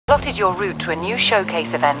plotted your route to a new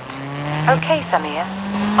showcase event. Okay, Samir.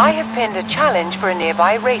 I have pinned a challenge for a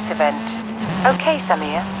nearby race event. Okay,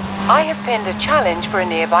 Samir. I have pinned a challenge for a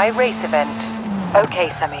nearby race event. Okay,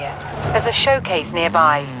 Samir. There's a showcase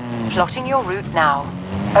nearby. Plotting your route now.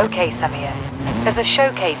 Okay, Samir. There's a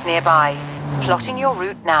showcase nearby. Plotting your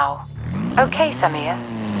route now. Okay, Samir.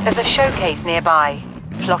 There's a showcase nearby.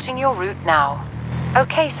 Plotting your route now.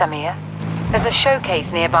 Okay, Samir. There's a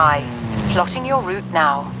showcase nearby. Plotting your route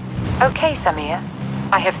now. Okay, Samir.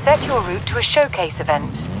 I have set your route to a showcase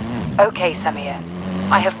event. Okay, Samir.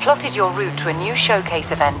 I have plotted your route to a new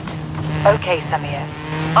showcase event. Okay, Samir.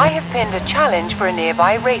 I have pinned a challenge for a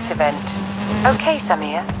nearby race event. Okay,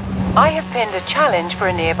 Samir. I have pinned a challenge for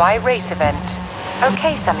a nearby race event.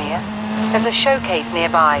 Okay, Samir. There's a showcase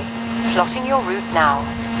nearby. Plotting your route now.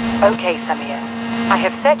 Okay, Samir. I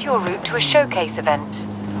have set your route to a showcase event.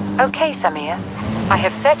 Okay, Samir. I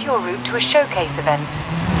have set your route to a showcase event.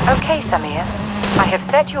 Okay, Samir. I have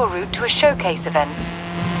set your route to a showcase event.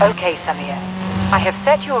 Okay, Samir. I have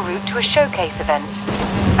set your route to a showcase event.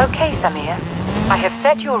 Okay, Samir. I have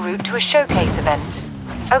set your route to a showcase event.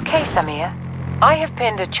 Okay, Samir. I have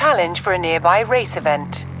pinned a challenge for a nearby race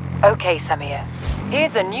event. Okay, Samir.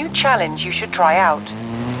 Here's a new challenge you should try out.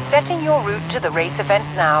 Setting your route to the race event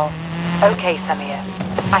now. Okay, Samir.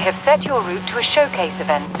 I have set your route to a showcase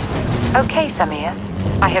event. Okay, Samir.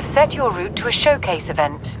 I have set your route to a showcase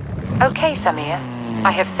event. Okay, Samir.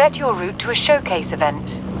 I have set your route to a showcase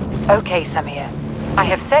event. Okay, Samir. I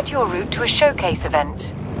have set your route to a showcase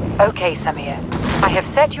event. Okay, Samir. I have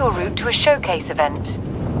set your route to a showcase event.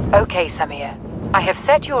 Okay, Samir. I have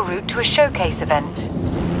set your route to a showcase event.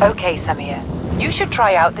 Okay, Samir. You should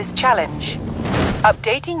try out this challenge.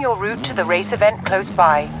 Updating your route to the race event close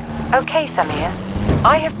by. Okay, Samir.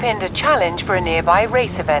 I have pinned a challenge for a nearby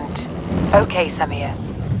race event. Okay, Samir.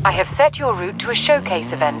 I have set your route to a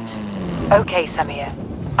showcase event. Okay, Samir.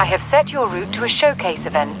 I have set your route to a showcase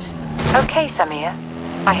event. Okay, Samir.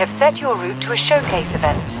 I have set your route to a showcase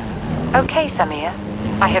event. Okay, Samir.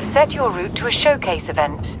 I have set your route to a showcase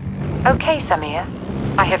event. Okay, Samir.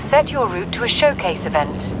 I have set your route to a showcase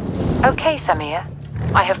event. Okay, Samir.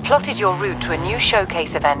 I have plotted your route to a new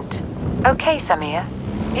showcase event. Okay, Samir.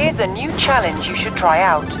 Here's a new challenge you should try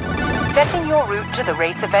out. Setting your route to the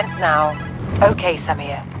race event now. Okay,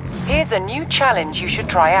 Samir. Here's a new challenge you should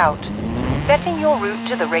try out. Setting your route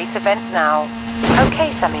to the race event now. Okay,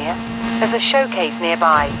 Samir. There's a showcase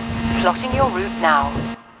nearby. Plotting your route now.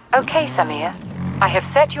 Okay, Samir. I have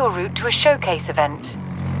set your route to a showcase event.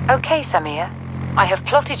 Okay, Samir. I have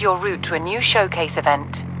plotted your route to a new showcase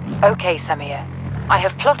event. Okay, Samir. I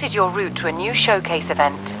have plotted your route to a new showcase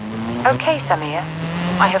event. Okay, Samir.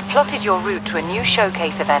 I have plotted your route to a new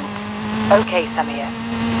showcase event. Okay, Samir.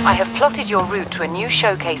 I have plotted your route to a new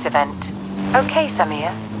showcase event. Okay,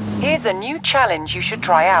 Samir. Here's a new challenge you should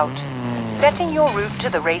try out. Setting your route to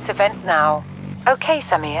the race event now. Okay,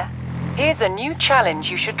 Samir. Here's a new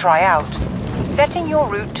challenge you should try out. Setting your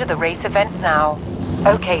route to the race event now.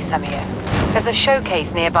 Okay, Samir. There's a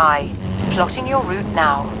showcase nearby. Plotting your route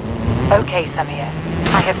now. Okay, Samir.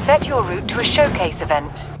 I have set your route to a showcase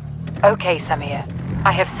event. Okay, Samir.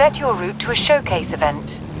 I have set your route to a showcase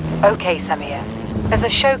event. Okay, Samir. There's a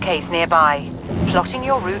showcase nearby. Plotting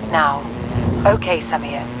your route now. Okay,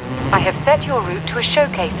 Samir. I have set your route to a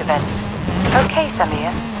showcase event. Okay,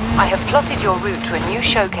 Samir. I have plotted your route to a new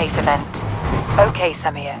showcase event. Okay,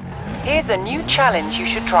 Samir. Here's a new challenge you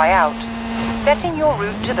should try out. Setting your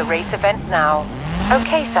route to the race event now.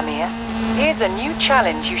 Okay, Samir. Here's a new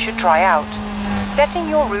challenge you should try out. Setting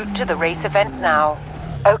your route to the race event now.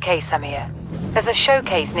 Okay, Samir. There's a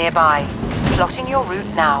showcase nearby. Plotting your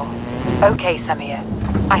route now. Okay, Samir.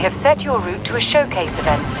 I have set your route to a showcase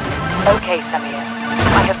event. Okay, Samir.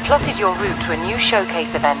 I have plotted your route to a new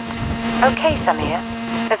showcase event. Okay, Samir.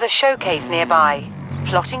 There's a showcase nearby.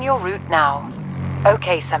 Plotting your route now.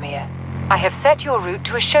 Okay, Samir. I have set your route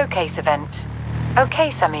to a showcase event. Okay,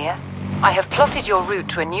 Samir. I have plotted your route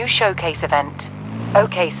to a new showcase event.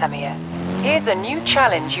 Okay, Samir. Here's a new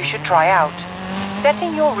challenge you should try out.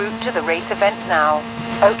 Setting your route to the race event now.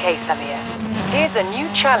 Okay, Samir. Here's a new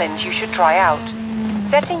challenge you should try out.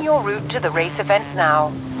 Setting your route to the race event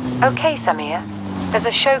now. Okay, Samir. There's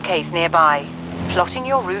a showcase nearby. Plotting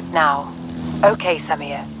your route now. Okay,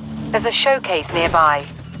 Samir. There's a showcase nearby.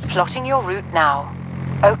 Plotting your route now.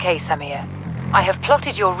 Okay, Samir. I have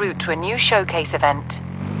plotted your route to a new showcase event.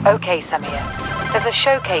 Okay, Samir. There's a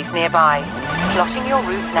showcase nearby. Plotting your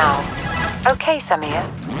route now. Okay, Samir.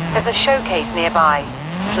 There's a showcase nearby.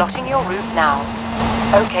 Plotting your route now.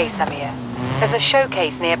 Okay, Samir. There's a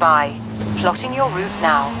showcase nearby. Plotting your route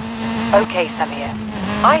now. Okay, Samir.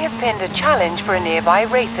 I have pinned a challenge for a nearby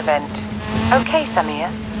race event. Okay, Samir.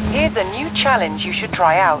 Here's a new challenge you should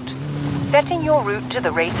try out. Setting your route to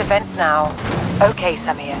the race event now. Okay,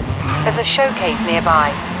 Samir. There's a showcase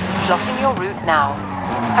nearby. Plotting your route now.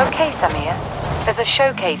 Okay, Samir. There's a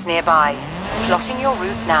showcase nearby. Plotting your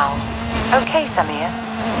route now. Okay, Samir.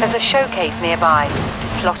 There's a showcase nearby.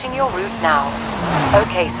 Plotting your route now.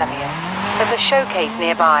 Okay, Samir. There's a showcase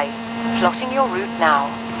nearby. Plotting your route now.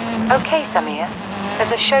 Okay, Samir.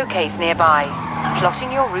 There's a showcase nearby.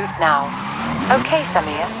 Plotting your route now. Okay,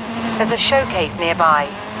 Samir. There's a showcase nearby.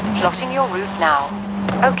 Plotting your route now.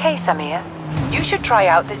 Okay, Samir. You should try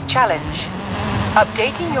out this challenge.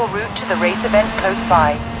 Updating your route to the race event close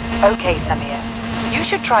by. Okay, Samir. You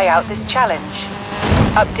should try out this challenge.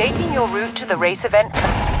 Updating your route to the race event.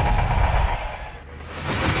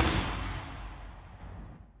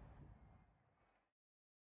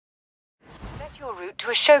 Set your route to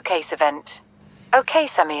a showcase event. Okay,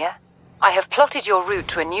 Samir. I have plotted your route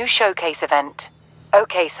to a new showcase event.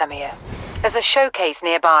 Okay, Samir. There's a showcase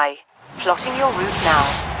nearby. Plotting your route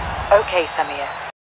now. Okay, Samir.